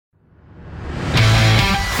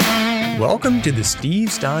Welcome to the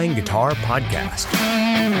Steve Stine Guitar Podcast,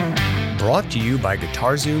 brought to you by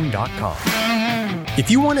GuitarZoom.com.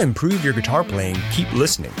 If you want to improve your guitar playing, keep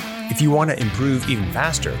listening. If you want to improve even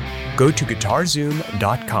faster, go to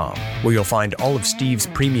GuitarZoom.com, where you'll find all of Steve's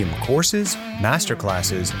premium courses,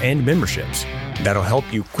 masterclasses, and memberships that'll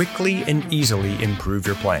help you quickly and easily improve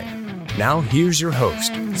your playing. Now here's your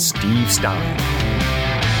host, Steve Stine.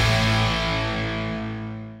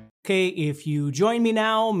 Okay, if you join me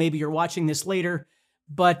now, maybe you're watching this later,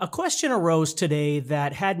 but a question arose today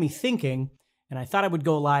that had me thinking, and I thought I would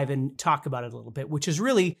go live and talk about it a little bit, which is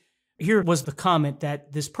really, here was the comment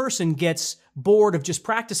that this person gets bored of just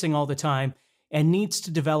practicing all the time and needs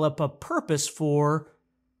to develop a purpose for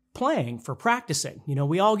playing, for practicing. You know,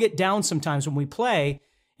 we all get down sometimes when we play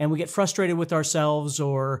and we get frustrated with ourselves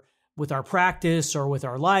or with our practice or with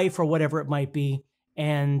our life or whatever it might be.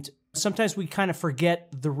 And sometimes we kind of forget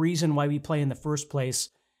the reason why we play in the first place.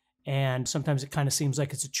 And sometimes it kind of seems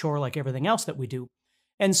like it's a chore like everything else that we do.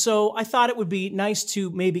 And so I thought it would be nice to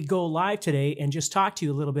maybe go live today and just talk to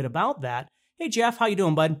you a little bit about that. Hey, Jeff, how you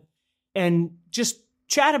doing, bud? And just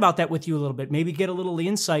chat about that with you a little bit. Maybe get a little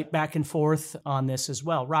insight back and forth on this as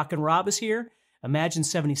well. Rockin' Rob is here. Imagine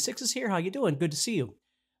 76 is here. How you doing? Good to see you.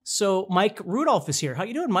 So Mike Rudolph is here. How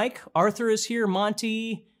you doing, Mike? Arthur is here.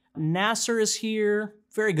 Monty, Nasser is here.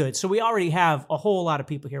 Very good. So we already have a whole lot of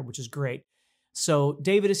people here, which is great. So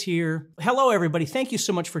David is here. Hello, everybody. Thank you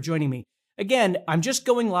so much for joining me. Again, I'm just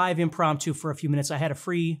going live impromptu for a few minutes. I had a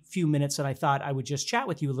free few minutes and I thought I would just chat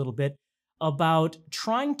with you a little bit about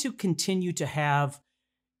trying to continue to have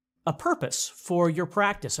a purpose for your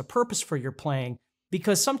practice, a purpose for your playing.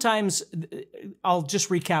 Because sometimes, I'll just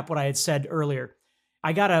recap what I had said earlier.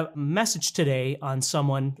 I got a message today on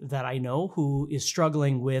someone that I know who is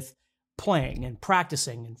struggling with playing and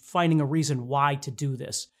practicing and finding a reason why to do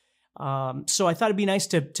this. So I thought it'd be nice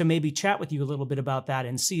to maybe chat with you a little bit about that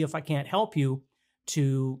and see if I can't help you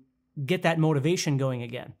to get that motivation going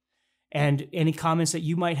again. And any comments that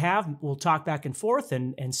you might have, we'll talk back and forth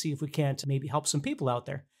and see if we can't maybe help some people out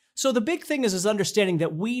there. So the big thing is understanding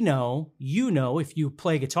that we know, you know, if you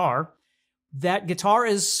play guitar, that guitar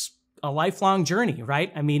is a lifelong journey,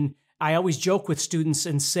 right? I mean, I always joke with students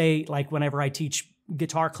and say, like whenever I teach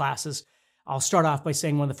guitar classes, I'll start off by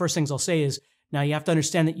saying one of the first things I'll say is, now you have to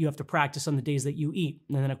understand that you have to practice on the days that you eat.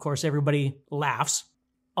 And then of course everybody laughs,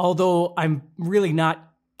 although I'm really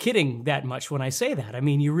not kidding that much when I say that. I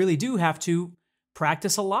mean, you really do have to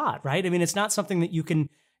practice a lot, right? I mean, it's not something that you can,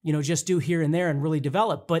 just do here and there and really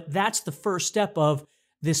develop, but that's the first step of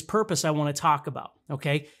this purpose I want to talk about,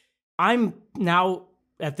 okay? I'm now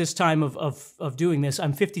at this time of doing this,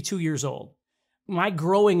 I'm 52 years old. My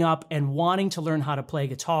growing up and wanting to learn how to play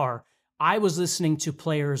guitar, I was listening to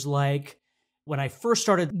players like, when I first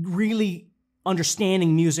started really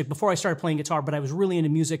understanding music, before I started playing guitar, but I was really into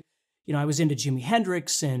music, I was into Jimi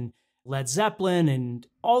Hendrix and Led Zeppelin and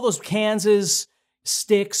all those Kansas,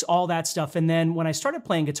 Styx, all that stuff. And then when I started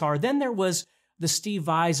playing guitar, then there was the Steve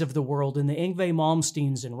Vais of the world and the Yngwie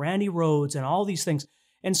Malmsteens and Randy Rhoads and all these things.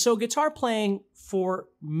 And so guitar playing for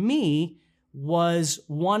me was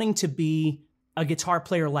wanting to be a guitar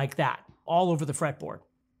player like that, all over the fretboard.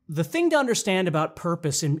 The thing to understand about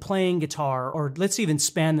purpose in playing guitar, or let's even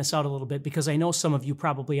span this out a little bit, because I know some of you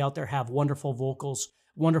probably out there have wonderful vocals,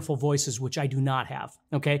 wonderful voices, which I do not have,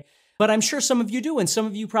 okay? But I'm sure some of you do, and some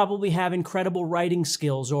of you probably have incredible writing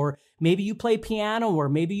skills, or maybe you play piano, or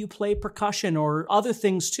maybe you play percussion, or other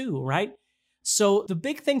things too, right? So the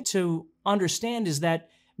big thing to understand is that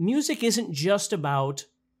music isn't just about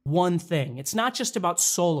one thing. It's not just about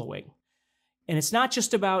soloing, and it's not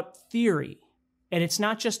just about theory. And it's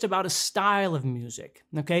not just about a style of music,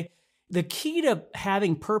 okay? The key to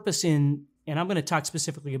having purpose in, and I'm going to talk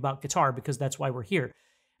specifically about guitar because that's why we're here,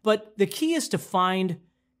 but the key is to find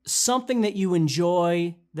something that you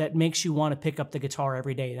enjoy that makes you want to pick up the guitar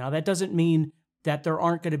every day. Now, that doesn't mean that there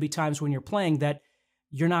aren't going to be times when you're playing that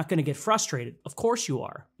you're not going to get frustrated. Of course you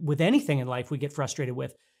are. With anything in life we get frustrated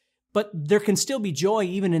with. But there can still be joy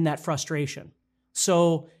even in that frustration.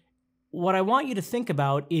 So what I want you to think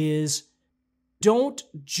about is, don't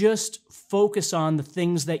just focus on the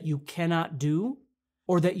things that you cannot do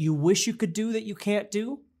or that you wish you could do that you can't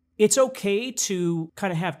do. It's okay to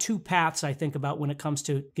kind of have two paths, I think, about when it comes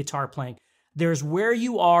to guitar playing. There's where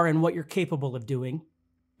you are and what you're capable of doing,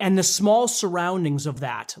 and the small surroundings of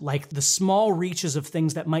that, like the small reaches of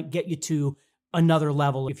things that might get you to another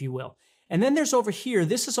level, if you will. And then there's over here,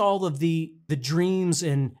 this is all of the dreams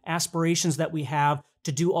and aspirations that we have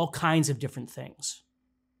to do all kinds of different things,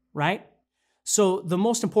 right? So the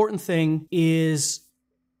most important thing is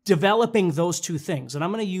developing those two things. And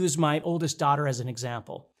I'm going to use my oldest daughter as an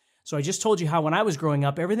example. So I just told you how when I was growing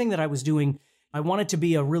up, everything that I was doing, I wanted to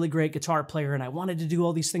be a really great guitar player, and I wanted to do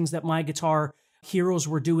all these things that my guitar heroes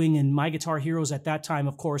were doing. And my guitar heroes at that time,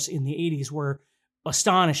 of course, in the 80s were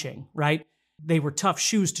astonishing, right? They were tough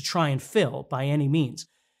shoes to try and fill by any means.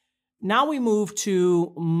 Now we move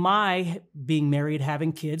to my being married,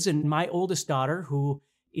 having kids, and my oldest daughter, who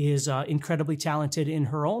is incredibly talented in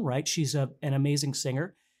her own right. She's an amazing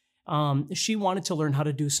singer. She wanted to learn how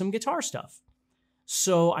to do some guitar stuff.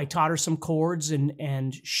 So I taught her some chords,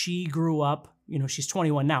 and she grew up, she's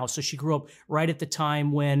 21 now, so she grew up right at the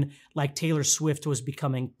time when like Taylor Swift was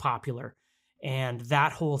becoming popular and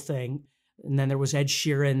that whole thing. And then there was Ed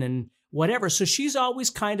Sheeran and whatever. So she's always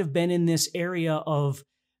kind of been in this area of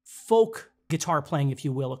folk guitar playing, if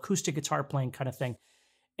you will, acoustic guitar playing kind of thing.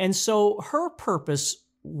 And so her purpose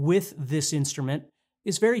with this instrument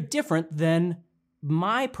is very different than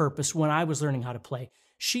my purpose when I was learning how to play.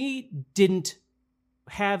 She didn't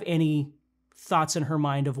have any thoughts in her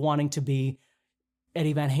mind of wanting to be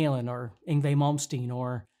Eddie Van Halen or Yngwie Malmsteen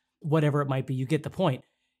or whatever it might be. You get the point.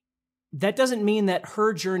 That doesn't mean that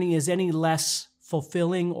her journey is any less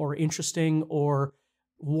fulfilling or interesting or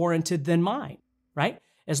warranted than mine, right?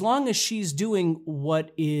 As long as she's doing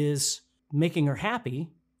what is making her happy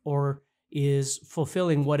or is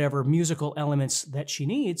fulfilling whatever musical elements that she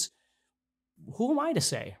needs, who am I to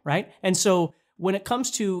say, right? And so when it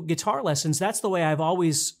comes to guitar lessons, that's the way I've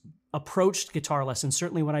always approached guitar lessons,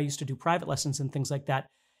 certainly when I used to do private lessons and things like that,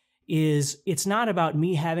 is it's not about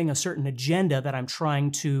me having a certain agenda that I'm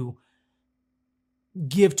trying to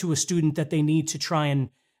give to a student that they need to try and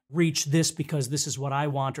reach this because this is what I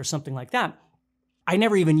want or something like that. I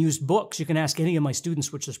never even used books. You can ask any of my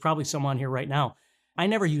students, which there's probably some on here right now. I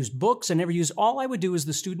never used books. All I would do is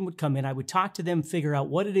the student would come in, I would talk to them, figure out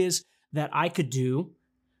what it is that I could do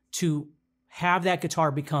to have that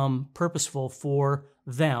guitar become purposeful for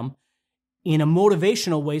them in a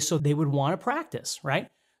motivational way so they would want to practice, right?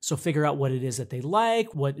 So figure out what it is that they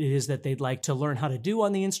like, what it is that they'd like to learn how to do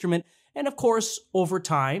on the instrument. And of course, over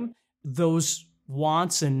time, those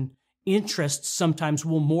wants and interests sometimes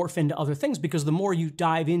will morph into other things because the more you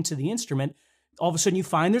dive into the instrument, all of a sudden you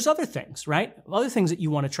find there's other things, right? Other things that you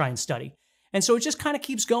want to try and study. And so it just kind of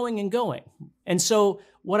keeps going and going. And so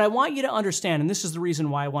what I want you to understand, and this is the reason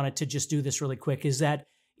why I wanted to just do this really quick, is that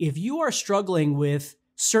if you are struggling with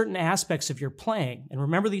certain aspects of your playing, and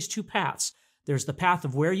remember these two paths, there's the path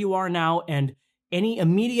of where you are now and any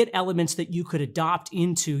immediate elements that you could adopt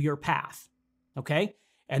into your path, okay?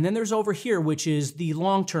 And then there's over here, which is the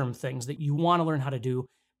long-term things that you want to learn how to do,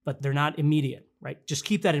 but they're not immediate, right? Just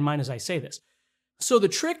keep that in mind as I say this. So the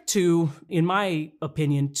trick to, in my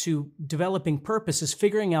opinion, to developing purpose is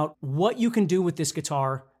figuring out what you can do with this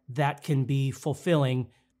guitar that can be fulfilling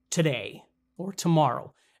today or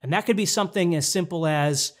tomorrow. And that could be something as simple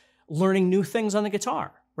as learning new things on the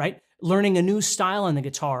guitar, right? Learning a new style on the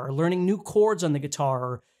guitar, or learning new chords on the guitar,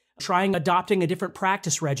 or adopting a different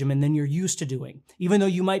practice regimen than you're used to doing, even though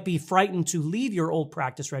you might be frightened to leave your old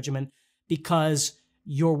practice regimen because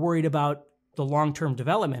you're worried about the long-term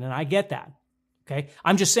development. And I get that. Okay.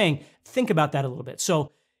 I'm just saying, think about that a little bit.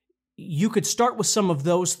 So you could start with some of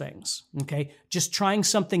those things. Okay. Just trying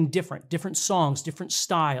something different songs, different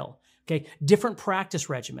style. Okay. Different practice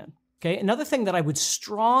regimen. Okay. Another thing that I would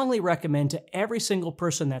strongly recommend to every single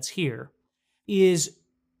person that's here is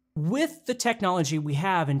with the technology we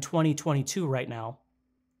have in 2022 right now,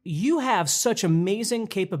 you have such amazing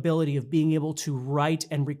capability of being able to write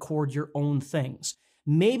and record your own things.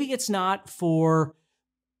 Maybe it's not for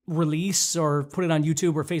release or put it on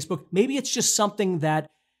YouTube or Facebook. Maybe it's just something that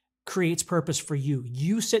creates purpose for you.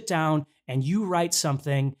 You sit down and you write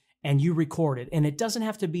something and you record it. And it doesn't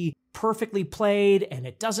have to be perfectly played and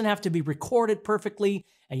it doesn't have to be recorded perfectly.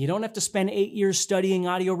 And you don't have to spend 8 years studying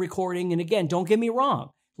audio recording. And again, don't get me wrong.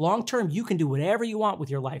 Long term, you can do whatever you want with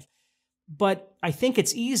your life. But I think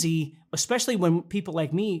it's easy, especially when people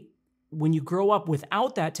like me, when you grow up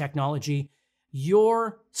without that technology,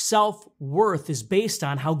 your self-worth is based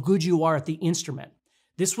on how good you are at the instrument.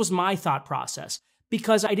 This was my thought process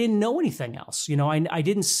because I didn't know anything else. I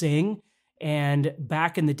didn't sing. And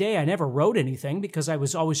back in the day, I never wrote anything because I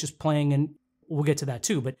was always just playing, and we'll get to that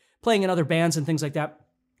too, but playing in other bands and things like that.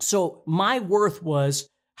 So my worth was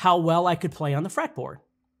how well I could play on the fretboard,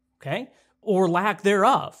 okay? Or lack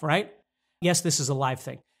thereof, right? Yes, this is a live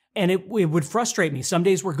thing. And it would frustrate me. Some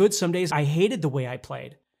days were good. Some days I hated the way I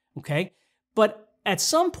played, okay? But at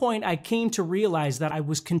some point, I came to realize that I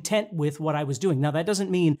was content with what I was doing. Now, that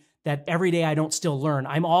doesn't mean that every day I don't still learn.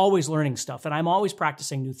 I'm always learning stuff, and I'm always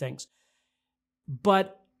practicing new things.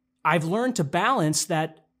 But I've learned to balance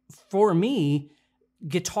that for me,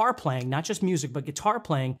 guitar playing, not just music, but guitar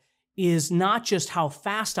playing is not just how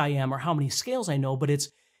fast I am or how many scales I know, but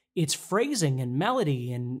it's phrasing and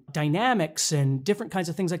melody and dynamics and different kinds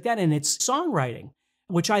of things like that. And it's songwriting,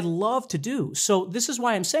 which I love to do. So this is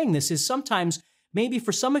why I'm saying this is sometimes maybe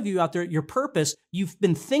for some of you out there, your purpose, you've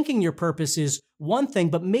been thinking your purpose is one thing,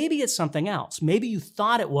 but maybe it's something else. Maybe you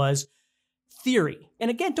thought it was theory. And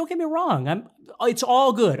again, don't get me wrong. It's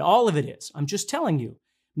all good. All of it is. I'm just telling you.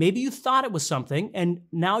 Maybe you thought it was something, and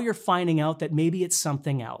now you're finding out that maybe it's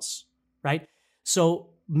something else, right?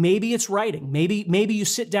 So maybe it's writing. Maybe you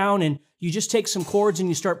sit down and you just take some chords and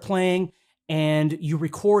you start playing and you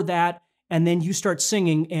record that, and then you start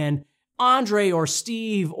singing, and Andre or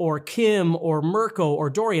Steve or Kim or Mirko or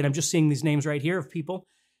Dorian, I'm just seeing these names right here of people,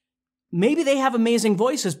 maybe they have amazing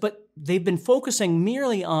voices, but they've been focusing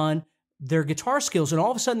merely on their guitar skills, and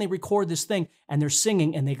all of a sudden they record this thing and they're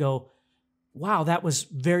singing and they go, wow, that was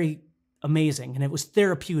very amazing and it was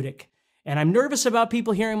therapeutic. And I'm nervous about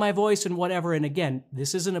people hearing my voice and whatever. And again,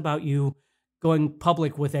 this isn't about you going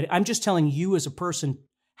public with it. I'm just telling you as a person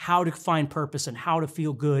how to find purpose and how to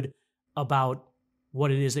feel good about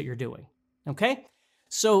what it is that you're doing. Okay?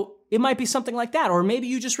 So it might be something like that. Or maybe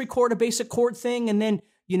you just record a basic chord thing and then,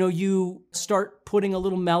 you start putting a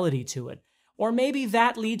little melody to it. Or maybe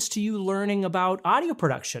that leads to you learning about audio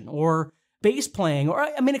production or bass playing, or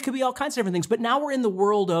it could be all kinds of different things. But now we're in the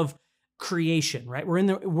world of creation, right? We're in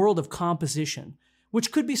the world of composition,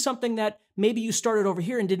 which could be something that maybe you started over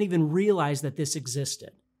here and didn't even realize that this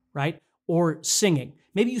existed, right? Or singing.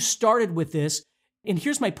 Maybe you started with this. And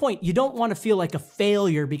here's my point. You don't want to feel like a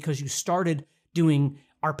failure because you started doing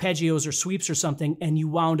arpeggios or sweeps or something and you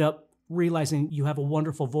wound up realizing you have a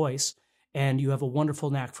wonderful voice and you have a wonderful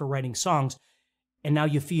knack for writing songs. And now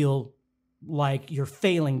you feel like you're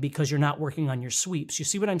failing because you're not working on your sweeps. You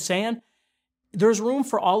see what I'm saying? There's room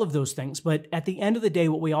for all of those things. But at the end of the day,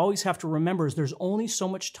 what we always have to remember is there's only so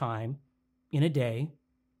much time in a day,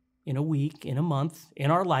 in a week, in a month,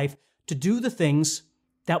 in our life to do the things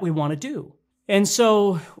that we want to do. And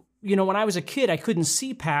so, when I was a kid, I couldn't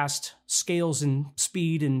see past scales and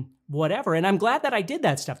speed and whatever. And I'm glad that I did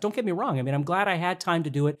that stuff. Don't get me wrong. I'm glad I had time to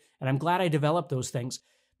do it, and I'm glad I developed those things.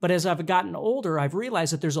 But as I've gotten older, I've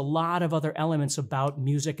realized that there's a lot of other elements about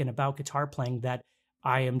music and about guitar playing that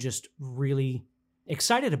I am just really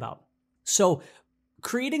excited about. So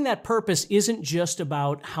creating that purpose isn't just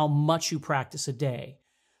about how much you practice a day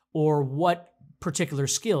or what particular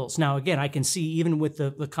skills. Now, again, I can see even with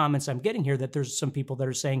the comments I'm getting here that there's some people that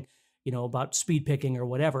are saying, about speed picking or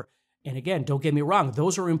whatever. And again, don't get me wrong.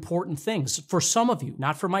 Those are important things for some of you,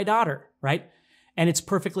 not for my daughter, right? And it's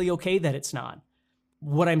perfectly okay that it's not.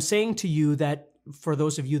 What I'm saying to you, that for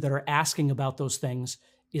those of you that are asking about those things,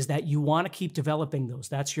 is that you want to keep developing those.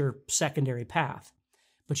 That's your secondary path.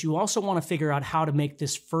 But you also want to figure out how to make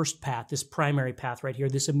this first path, this primary path right here,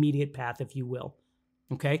 this immediate path, if you will,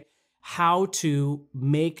 okay? How to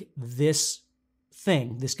make this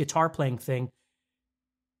thing, this guitar playing thing,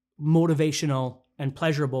 motivational and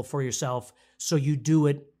pleasurable for yourself so you do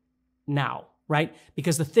it now. Right?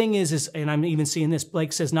 Because the thing is, and I'm even seeing this,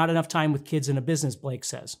 Blake says, not enough time with kids in a business, Blake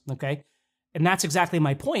says, okay? And that's exactly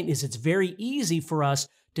my point, is it's very easy for us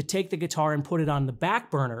to take the guitar and put it on the back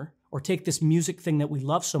burner, or take this music thing that we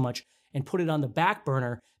love so much and put it on the back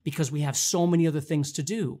burner because we have so many other things to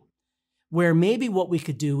do. Where maybe what we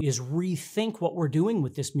could do is rethink what we're doing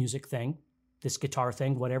with this music thing, this guitar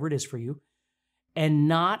thing, whatever it is for you, and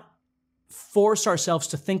not force ourselves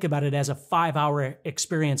to think about it as a 5-hour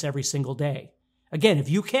experience every single day. Again, if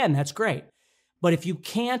you can, that's great. But if you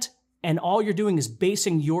can't, and all you're doing is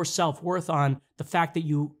basing your self-worth on the fact that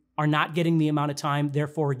you are not getting the amount of time,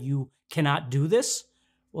 therefore you cannot do this,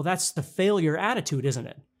 well, that's the failure attitude, isn't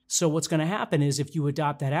it? So what's going to happen is if you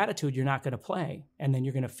adopt that attitude, you're not going to play. And then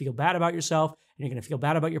you're going to feel bad about yourself, and you're going to feel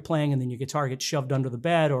bad about your playing, and then your guitar gets shoved under the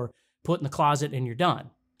bed or put in the closet and you're done.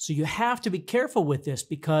 So you have to be careful with this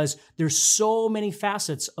because there's so many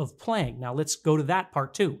facets of playing. Now let's go to that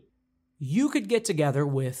part too. You could get together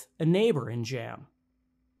with a neighbor and jam.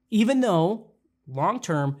 Even though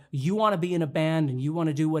long-term you want to be in a band and you want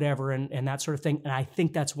to do whatever and that sort of thing, and I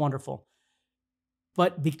think that's wonderful.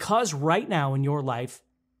 But because right now in your life,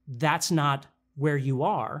 that's not where you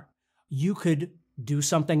are, you could do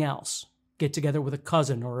something else. Get together with a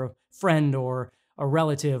cousin or a friend or a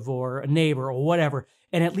relative or a neighbor or whatever,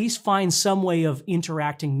 and at least find some way of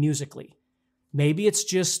interacting musically. Maybe it's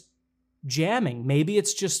just jamming. Maybe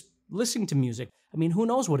it's just listening to music. Who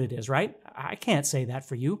knows what it is, right? I can't say that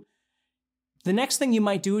for you. The next thing you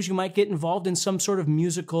might do is you might get involved in some sort of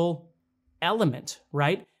musical element,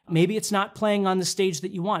 right? Maybe it's not playing on the stage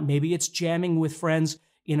that you want. Maybe it's jamming with friends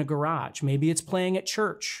in a garage. Maybe it's playing at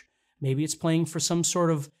church. Maybe it's playing for some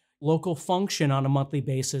sort of, local function on a monthly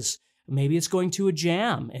basis. Maybe it's going to a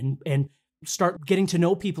jam and start getting to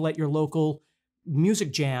know people at your local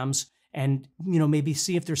music jams and, maybe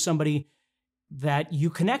see if there's somebody that you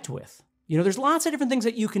connect with. There's lots of different things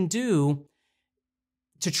that you can do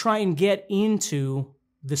to try and get into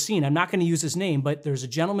the scene. I'm not going to use his name, but there's a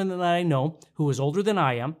gentleman that I know who is older than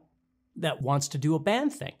I am that wants to do a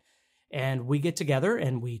band thing. And we get together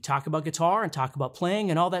and we talk about guitar and talk about playing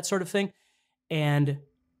and all that sort of thing. And a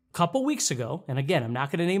couple weeks ago, and again, I'm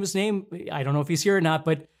not going to name his name. I don't know if he's here or not,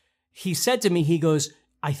 but he said to me, he goes,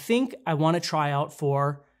 I think I want to try out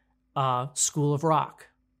for School of Rock.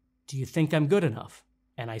 Do you think I'm good enough?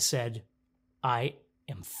 And I said, I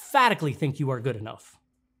emphatically think you are good enough,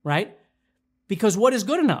 right? Because what is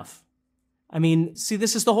good enough? I mean, see,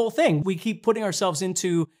 this is the whole thing. We keep putting ourselves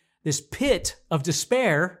into this pit of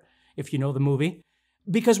despair, if you know the movie,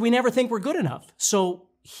 because we never think we're good enough. So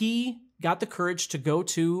he got the courage to go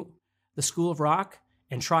to the School of Rock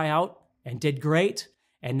and try out and did great.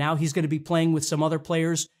 And now he's going to be playing with some other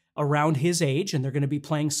players around his age, and they're going to be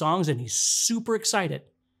playing songs, and he's super excited.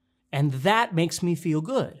 And that makes me feel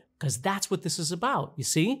good, because that's what this is about, you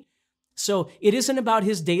see? So it isn't about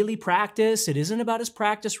his daily practice. It isn't about his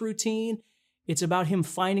practice routine. It's about him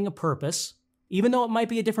finding a purpose, even though it might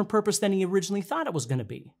be a different purpose than he originally thought it was going to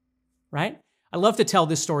be, right? I love to tell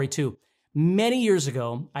this story too. Many years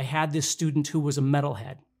ago, I had this student who was a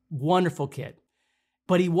metalhead, wonderful kid,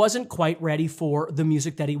 but he wasn't quite ready for the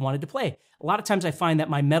music that he wanted to play. A lot of times I find that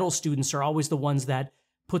my metal students are always the ones that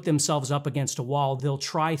put themselves up against a wall. They'll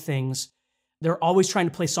try things. They're always trying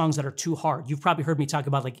to play songs that are too hard. You've probably heard me talk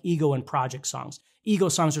about like ego and project songs. Ego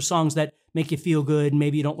songs are songs that make you feel good.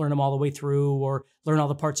 Maybe you don't learn them all the way through or learn all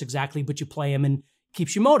the parts exactly, but you play them and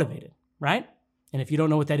keeps you motivated, right? And if you don't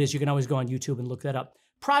know what that is, you can always go on YouTube and look that up.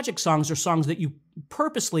 Project songs are songs that you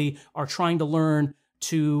purposely are trying to learn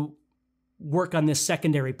to work on this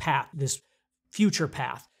secondary path, this future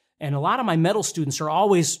path. And a lot of my metal students are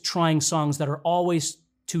always trying songs that are always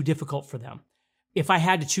too difficult for them. If I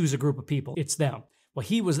had to choose a group of people, it's them. Well,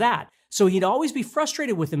 he was that. So he'd always be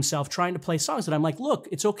frustrated with himself trying to play songs. And I'm like, look,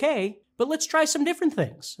 it's okay, but let's try some different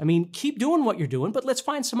things. I mean, keep doing what you're doing, but let's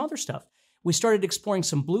find some other stuff. We started exploring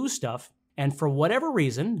some blues stuff. And for whatever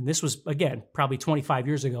reason, this was, again, probably 25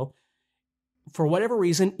 years ago, for whatever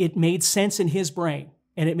reason, it made sense in his brain.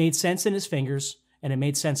 And it made sense in his fingers. And it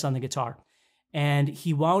made sense on the guitar. And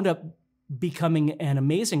he wound up becoming an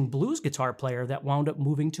amazing blues guitar player that wound up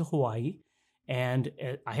moving to Hawaii. And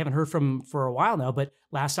I haven't heard from him for a while now, but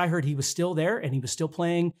last I heard he was still there and he was still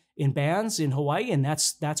playing in bands in Hawaii. And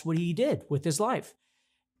that's what he did with his life.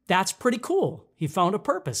 That's pretty cool. He found a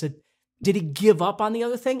purpose. Did he give up on the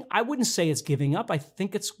other thing? I wouldn't say it's giving up. I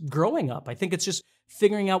think it's growing up. I think it's just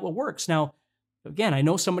figuring out what works. Now, again, I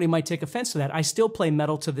know somebody might take offense to that. I still play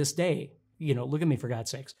metal to this day. Look at me, for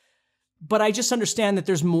God's sakes. But I just understand that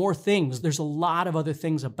there's more things. There's a lot of other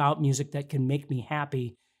things about music that can make me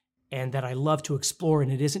happy and that I love to explore.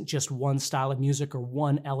 And it isn't just one style of music or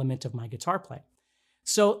one element of my guitar playing.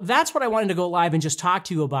 So that's what I wanted to go live and just talk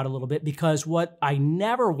to you about a little bit, because what I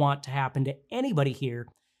never want to happen to anybody here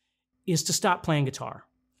is to stop playing guitar.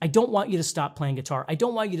 I don't want you to stop playing guitar. I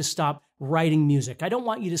don't want you to stop writing music. I don't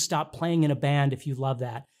want you to stop playing in a band if you love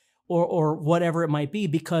that, or whatever it might be,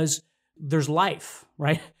 because there's life,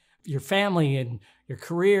 right? Your family and your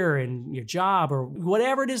career and your job or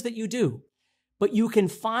whatever it is that you do. But you can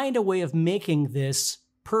find a way of making this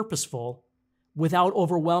purposeful without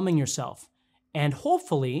overwhelming yourself. And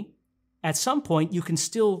hopefully, at some point, you can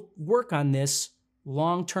still work on this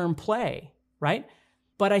long-term play, right?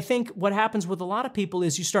 But I think what happens with a lot of people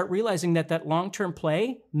is you start realizing that long-term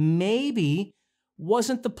play maybe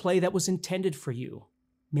wasn't the play that was intended for you.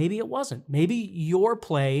 Maybe it wasn't. Maybe your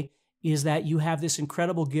play is that you have this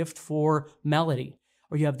incredible gift for melody,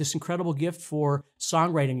 or you have this incredible gift for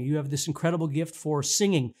songwriting, or you have this incredible gift for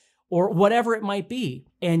singing, or whatever it might be.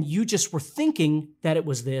 And you just were thinking that it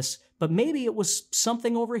was this, but maybe it was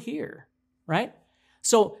something over here, right?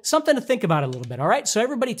 So something to think about a little bit, all right? So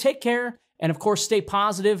everybody take care. And of course, stay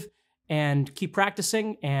positive and keep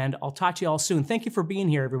practicing. And I'll talk to you all soon. Thank you for being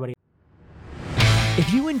here, everybody.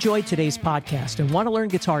 If you enjoyed today's podcast and want to learn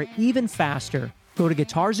guitar even faster, go to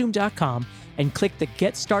GuitarZoom.com and click the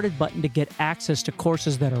Get Started button to get access to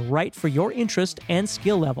courses that are right for your interest and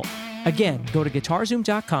skill level. Again, go to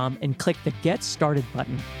GuitarZoom.com and click the Get Started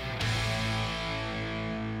button.